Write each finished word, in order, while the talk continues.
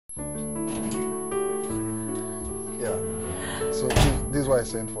what I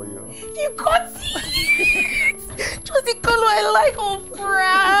sent for you. You got it! Just the color I like of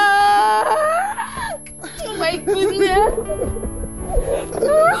Frank! Oh my goodness!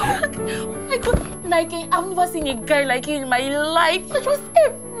 Oh my god! Like, I've never seen a guy like you in my life. Just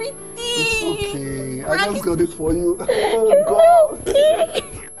everything. It's okay. I just got it for you. Oh God. Okay.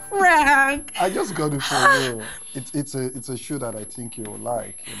 Frank. I just got it for you. It's a shoe that I think you will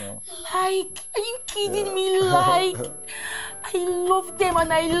like, you know. Like, are you kidding me? Like, I love them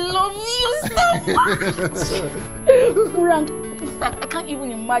and I love you so much. Frank, in fact, I can't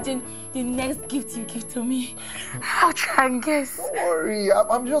even imagine the next gift you give to me. I'll try and guess. Don't worry.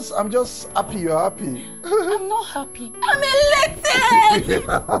 I'm just happy you're happy. I'm not happy. I'm elated.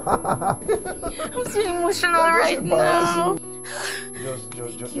 I'm so emotional right now.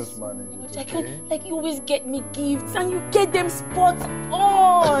 Just manage it, okay? Like you always get me gifts and you get them spot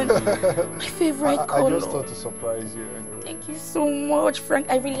on. My favorite color. I just thought to surprise you anyway. Thank you so much, Frank.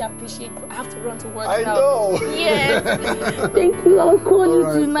 I really appreciate it. I have to run to work now. I know. Yes. Thank you. I'll call you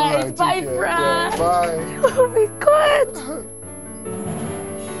tonight. Right, bye, Frank. Yeah, bye. Oh my God.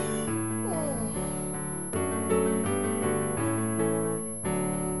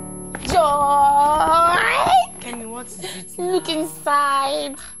 Joy. Kenny, what is it? Look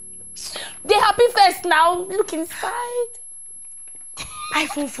inside. They happy first now. Look inside.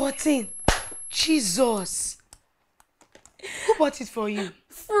 iPhone 14. Jesus. Who bought it for you?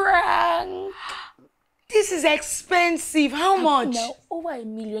 Frank. This is expensive. How much? No, over $1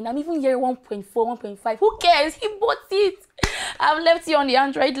 million. I'm even hearing 1.4, 1.5. Who cares? He bought it. I've left you on the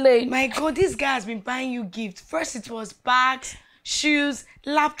Android lane. My God, this guy has been buying you gifts. First it was bags, shoes,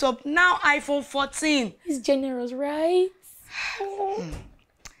 laptop. Now iPhone 14. He's generous, right?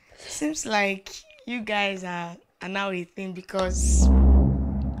 Seems like you guys are now a thing because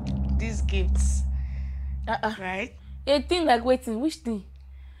these gifts, right? A thing like waiting. Which thing?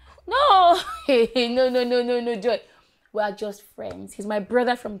 No. No, Joy. We are just friends. He's my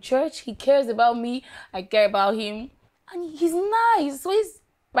brother from church. He cares about me. I care about him. And he's nice. So he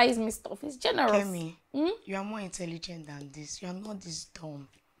buys me stuff. He's generous. Kemi, you are more intelligent than this. You are not this dumb.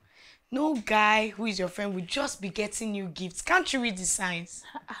 No guy who is your friend will just be getting you gifts. Can't you read the signs?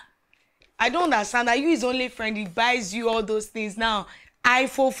 I don't understand that you his only friend. He buys you all those things now.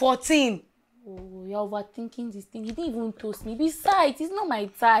 iPhone 14. Oh, you're overthinking this thing. He didn't even toast me. Besides, he's not my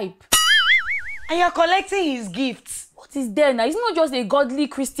type. And you're collecting his gifts. What is there now? It's not just a godly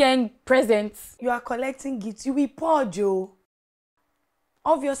Christian present. You are collecting gifts. You will poor, Joe.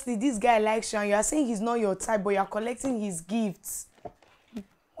 Obviously, this guy likes you and you are saying he's not your type, but you are collecting his gifts.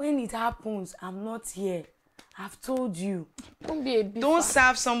 When it happens, I'm not here. I've told you. Don't be a big Don't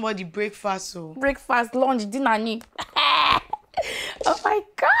serve somebody breakfast, so. Breakfast, lunch, dinner, oh my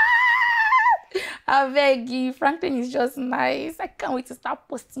God! I beg you, Franklin is just nice. I can't wait to start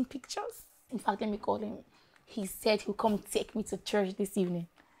posting pictures. In fact, let me call him. He said he'll come take me to church this evening.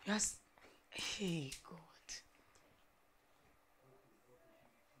 Yes. Hey, God.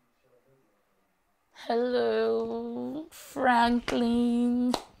 Hello,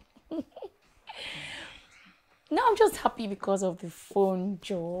 Franklin. Now I'm just happy because of the phone,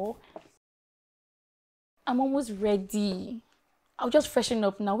 Joe. I'm almost ready. I'll just freshen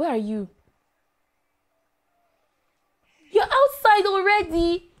up now. Where are you? You're outside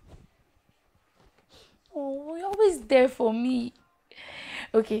already. Oh, you're always there for me.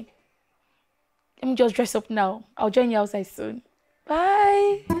 Okay. Let me just dress up now. I'll join you outside soon.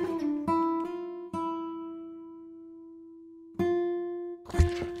 Bye.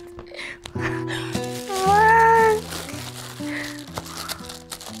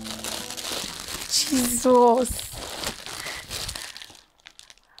 Jesus.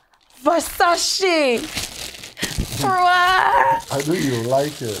 Versace. I know you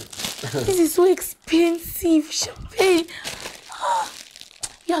like it. This is so expensive. Champagne.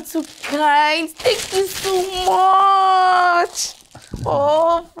 You're too kind. Thank you so much.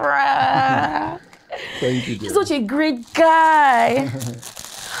 Oh, Frank. Thank you, dear. You're such a great guy.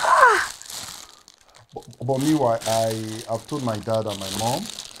 But meanwhile, I've told my dad and my mom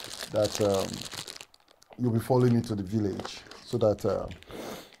that you'll be following me to the village so that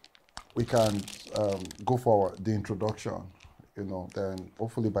we can go for the introduction. You know, then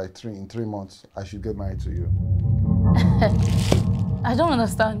hopefully in 3 months, I should get married to you. I don't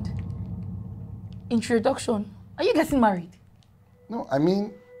understand. Introduction? Are you getting married? No, I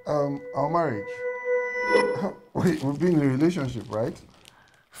mean our marriage. We've been in a relationship, right?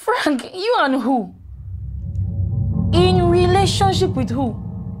 Frank, you and who? In relationship with who?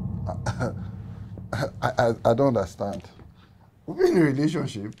 I don't understand. We've been in a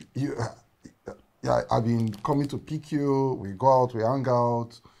relationship. yeah, I've been coming to pick you. We go out, we hang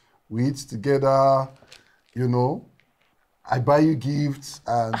out, we eat together. You know, I buy you gifts,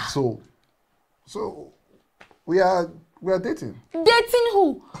 and so we are dating. Dating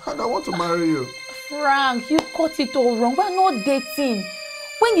who? And I want to marry you. Frank, you got it all wrong. We're not dating.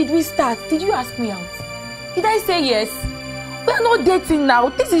 When did we start? Did you ask me out? Did I say yes? We're not dating now.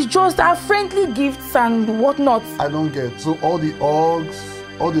 This is just our friendly gifts and whatnot. I don't get. So all the hugs,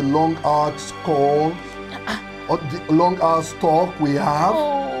 all the long hours call, all the long hours talk we have.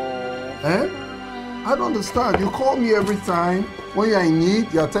 Eh? I don't understand. You call me every time. When you're in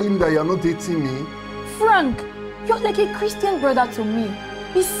need, you're telling me that you're not dating me. Frank, you're like a Christian brother to me.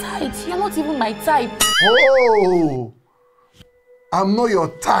 Besides, you're not even my type. Oh! I'm not your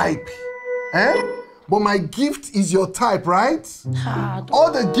type. Eh? But my gift is your type, right?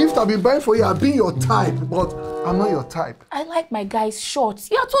 All the gifts I've been buying for you have been your type, but I'm not your type. I like my guys short.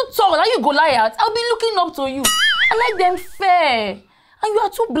 You're too tall. Are you Goliath? I'll be looking up to you. I like them fair. And you are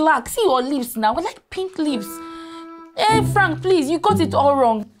too black. See your lips now. I like pink lips. Hey, Frank, please, you got it all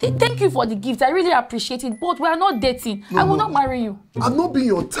wrong. Thank you for the gift. I really appreciate it, but we are not dating. I will not marry you. I've not been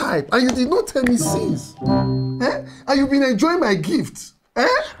your type, and you did not tell me since. Eh? And you've been enjoying my gift. Eh?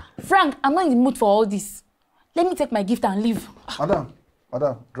 Frank, I'm not in the mood for all this. Let me take my gift and leave. Madam,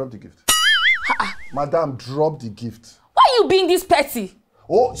 drop the gift. Madam, drop the gift. Why are you being this petty?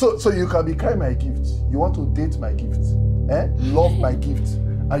 Oh, so you can be carrying my gift. You want to date my gift. Eh? Love my gift.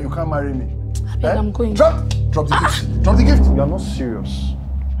 And you can't marry me. Eh? I'm going. Drop the gift. Drop the gift. You are not serious.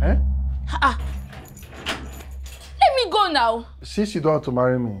 Eh? Let me go now. Since you don't want to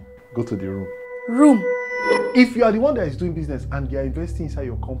marry me, go to the room. Room? If you are the one that is doing business and they are investing inside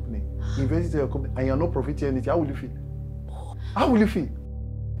your company, and you're not profiting anything, how will you feel? How will you feel?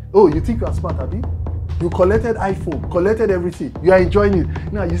 Oh, you think you are smart, Abi? You collected iPhone, collected everything. You are enjoying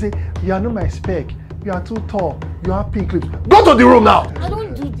it. Now you say, you are not my spec. You are too tall. You have pink lips. Go to the room now! I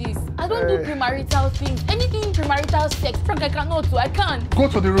don't do this. I don't do premarital things. Anything premarital sex, Frank, I cannot do. I can't. Go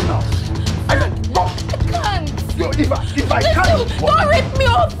to the room now. I can't. Yo, if I can't. Don't rip me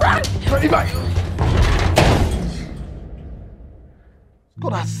off, Frank.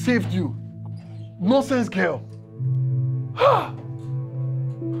 God has saved you. Nonsense girl.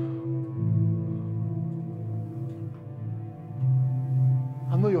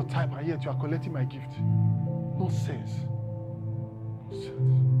 I'm not your type, and yet you are collecting my gift. Nonsense.